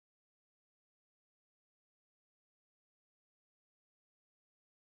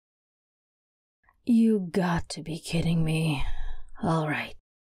You got to be kidding me. All right,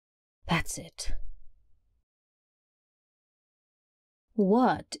 that's it.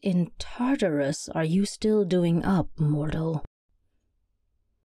 What in Tartarus are you still doing up, mortal?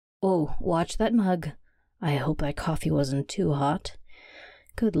 Oh, watch that mug. I hope that coffee wasn't too hot.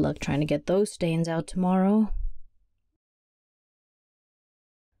 Good luck trying to get those stains out tomorrow.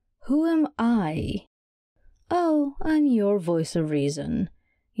 Who am I? Oh, I'm your voice of reason.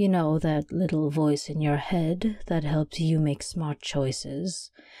 You know, that little voice in your head that helps you make smart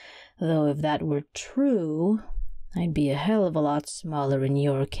choices. Though if that were true, I'd be a hell of a lot smaller in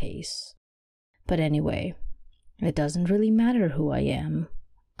your case. But anyway, it doesn't really matter who I am.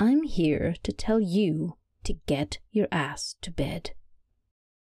 I'm here to tell you to get your ass to bed.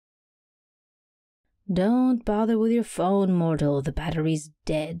 Don't bother with your phone, mortal. The battery's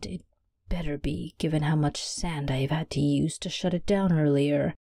dead. It better be, given how much sand I've had to use to shut it down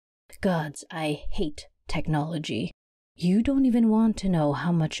earlier. Gods, I hate technology. You don't even want to know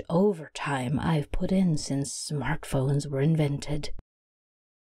how much overtime I've put in since smartphones were invented.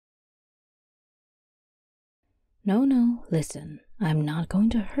 No, listen. I'm not going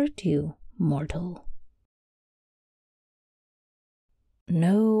to hurt you, mortal.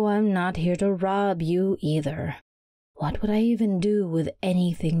 No, I'm not here to rob you either. What would I even do with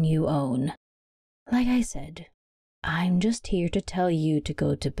anything you own? Like I said, I'm just here to tell you to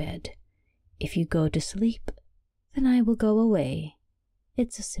go to bed. If you go to sleep, then I will go away.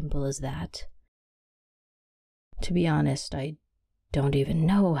 It's as simple as that. To be honest, I don't even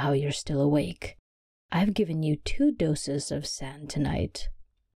know how you're still awake. I've given you 2 doses of sand tonight.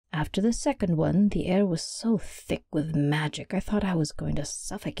 After the second one, the air was so thick with magic I thought I was going to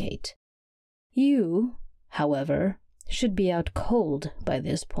suffocate. You, however, should be out cold by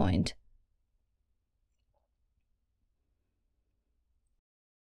this point.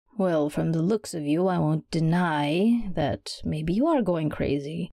 Well, from the looks of you, I won't deny that maybe you are going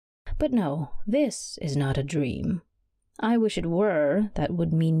crazy. But no, this is not a dream. I wish it were. That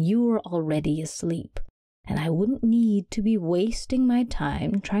would mean you were already asleep, and I wouldn't need to be wasting my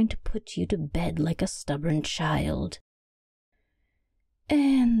time trying to put you to bed like a stubborn child.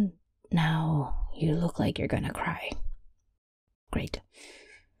 And now you look like you're gonna cry. Great.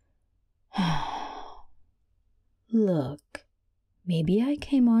 Look, maybe I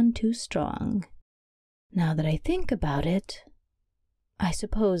came on too strong. Now that I think about it, I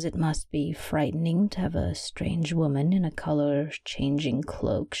suppose it must be frightening to have a strange woman in a color-changing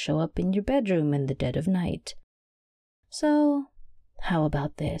cloak show up in your bedroom in the dead of night. So, how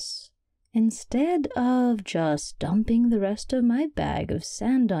about this? Instead of just dumping the rest of my bag of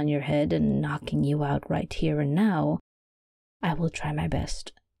sand on your head and knocking you out right here and now, I will try my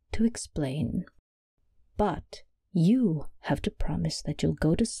best to explain. But you have to promise that you'll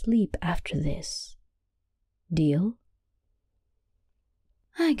go to sleep after this. Deal?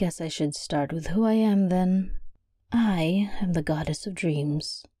 I guess I should start with who I am, then. I am the goddess of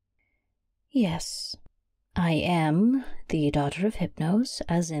dreams. Yes, I am the daughter of Hypnos,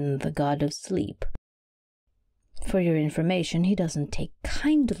 as in the god of sleep. For your information, he doesn't take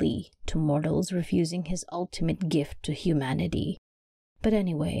kindly to mortals refusing his ultimate gift to humanity. But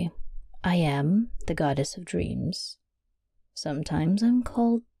anyway, I am the goddess of dreams. Sometimes I'm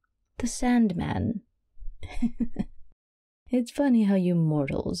called the Sandman. It's funny how you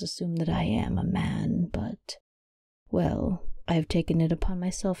mortals assume that I am a man, but, well, I've taken it upon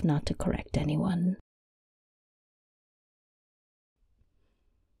myself not to correct anyone.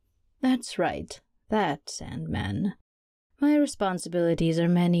 That's right, that Sandman. My responsibilities are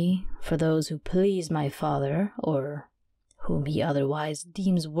many. For those who please my father, or whom he otherwise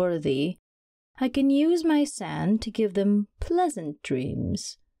deems worthy, I can use my sand to give them pleasant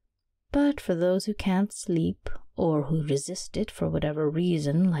dreams. But for those who can't sleep, or who resist it for whatever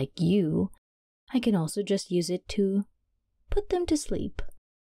reason, like you, I can also just use it to put them to sleep.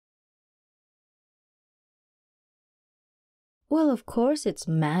 Well, of course it's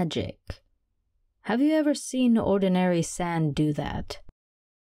magic. Have you ever seen ordinary sand do that?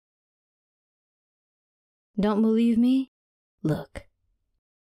 Don't believe me? Look.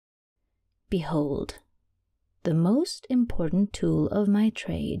 Behold, the most important tool of my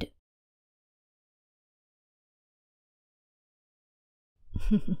trade.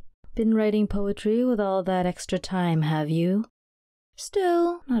 Been writing poetry with all that extra time, have you?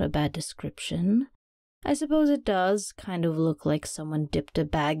 Still, not a bad description. I suppose it does kind of look like someone dipped a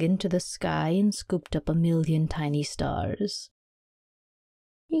bag into the sky and scooped up 1,000,000 tiny stars.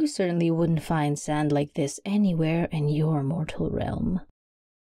 You certainly wouldn't find sand like this anywhere in your mortal realm.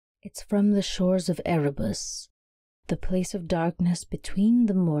 It's from the shores of Erebus, the place of darkness between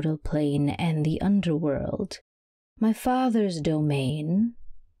the mortal plane and the underworld, my father's domain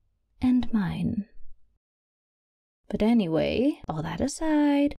and mine. But anyway, all that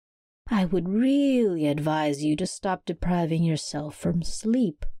aside, I would really advise you to stop depriving yourself from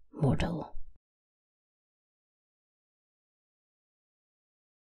sleep, mortal.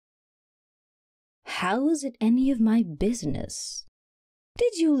 How is it any of my business?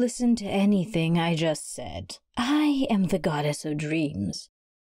 Did you listen to anything I just said? I am the goddess of dreams.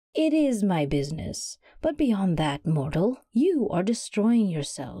 It is my business, but beyond that, mortal, you are destroying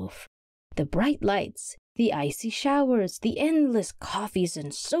yourself. The bright lights, the icy showers, the endless coffees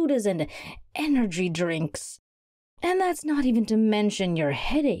and sodas and energy drinks. And that's not even to mention your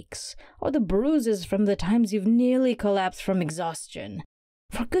headaches or the bruises from the times you've nearly collapsed from exhaustion.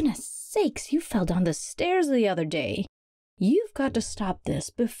 For goodness sakes, you fell down the stairs the other day. You've got to stop this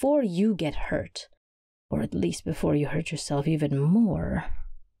before you get hurt. Or at least before you hurt yourself even more.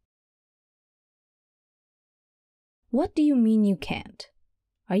 What do you mean you can't?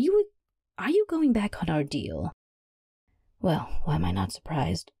 Are you going back on our deal? Well, why am I not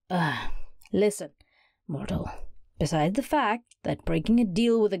surprised? Listen, mortal. Besides the fact that breaking a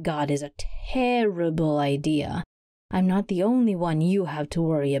deal with a god is a terrible idea, I'm not the only one you have to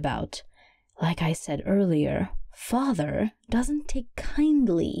worry about. Like I said earlier, Father doesn't take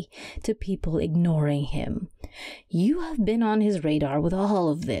kindly to people ignoring him. You have been on his radar with all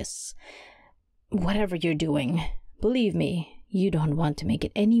of this. Whatever you're doing, believe me, you don't want to make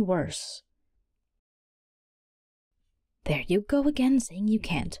it any worse. There you go again saying you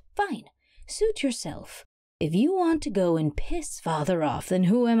can't. Fine, suit yourself. If you want to go and piss Father off, then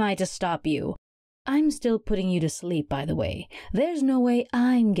who am I to stop you? I'm still putting you to sleep, by the way. There's no way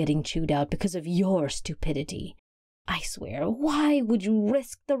I'm getting chewed out because of your stupidity. I swear, why would you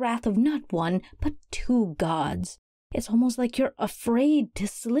risk the wrath of not one, but two gods? It's almost like you're afraid to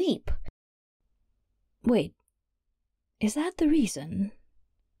sleep. Wait, is that the reason?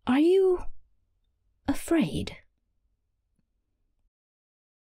 Are you afraid?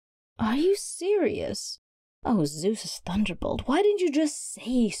 Are you serious? Oh, Zeus's thunderbolt, why didn't you just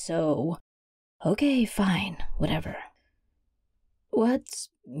say so? Okay, fine, whatever. What's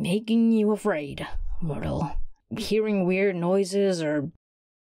making you afraid, mortal? Hearing weird noises or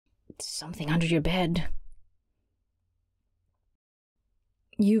something under your bed?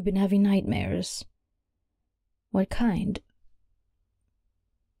 You've been having nightmares. What kind?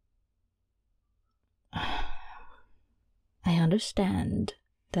 I understand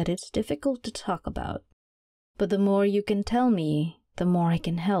that it's difficult to talk about, but the more you can tell me, the more I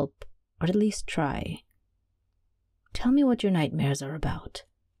can help, or at least try. Tell me what your nightmares are about.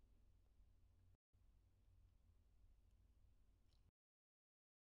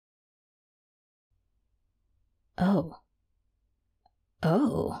 Oh.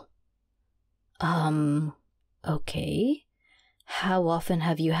 Okay. How often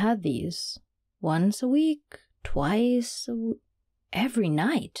have you had these? Once a week? Twice? Every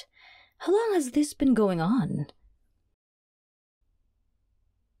night? How long has this been going on?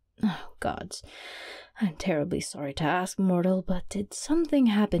 Oh, gods. I'm terribly sorry to ask, mortal, but did something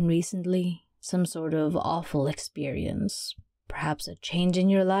happen recently? Some sort of awful experience? Perhaps a change in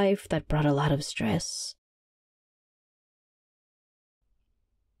your life that brought a lot of stress?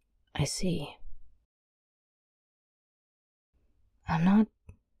 I see. I'm not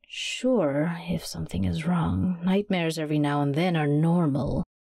sure if something is wrong. Nightmares every now and then are normal.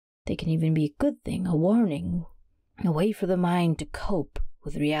 They can even be a good thing, a warning, a way for the mind to cope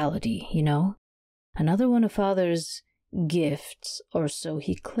with reality, you know? Another one of Father's gifts, or so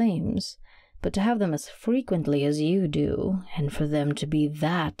he claims, but to have them as frequently as you do, and for them to be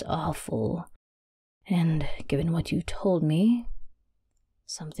that awful. And given what you told me,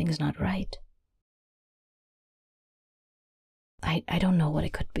 something's not right. I don't know what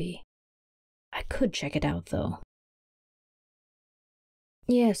it could be. I could check it out, though.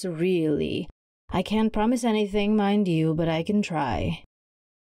 Yes, really. I can't promise anything, mind you, but I can try.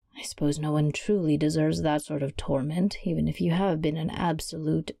 I suppose no one truly deserves that sort of torment, even if you have been an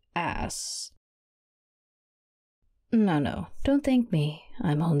absolute ass. No, don't thank me.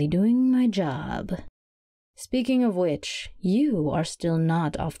 I'm only doing my job. Speaking of which, you are still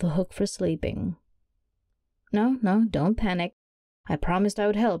not off the hook for sleeping. No, don't panic. I promised I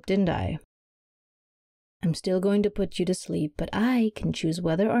would help, didn't I? I'm still going to put you to sleep, but I can choose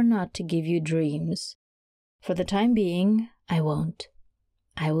whether or not to give you dreams. For the time being, I won't.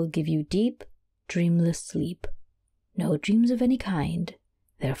 I will give you deep, dreamless sleep. No dreams of any kind,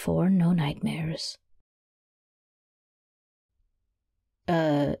 therefore no nightmares.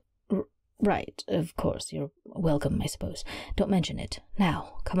 Right, of course, you're welcome, I suppose. Don't mention it.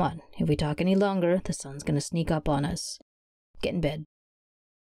 Now, come on. If we talk any longer, the sun's gonna sneak up on us. Get in bed.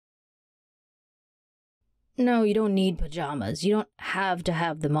 No, you don't need pajamas. You don't have to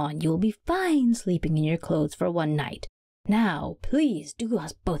have them on. You'll be fine sleeping in your clothes for one night. Now, please do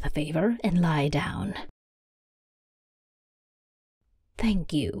us both a favor and lie down.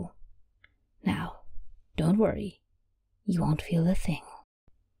 Thank you. Now, don't worry. You won't feel a thing.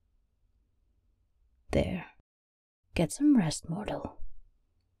 There. Get some rest, mortal.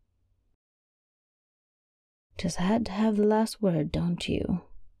 Just had to have the last word, don't you?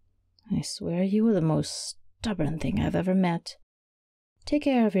 I swear you are the most stubborn thing I've ever met. Take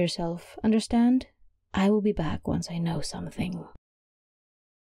care of yourself, understand? I will be back once I know something.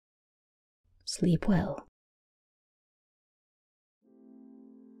 Sleep well.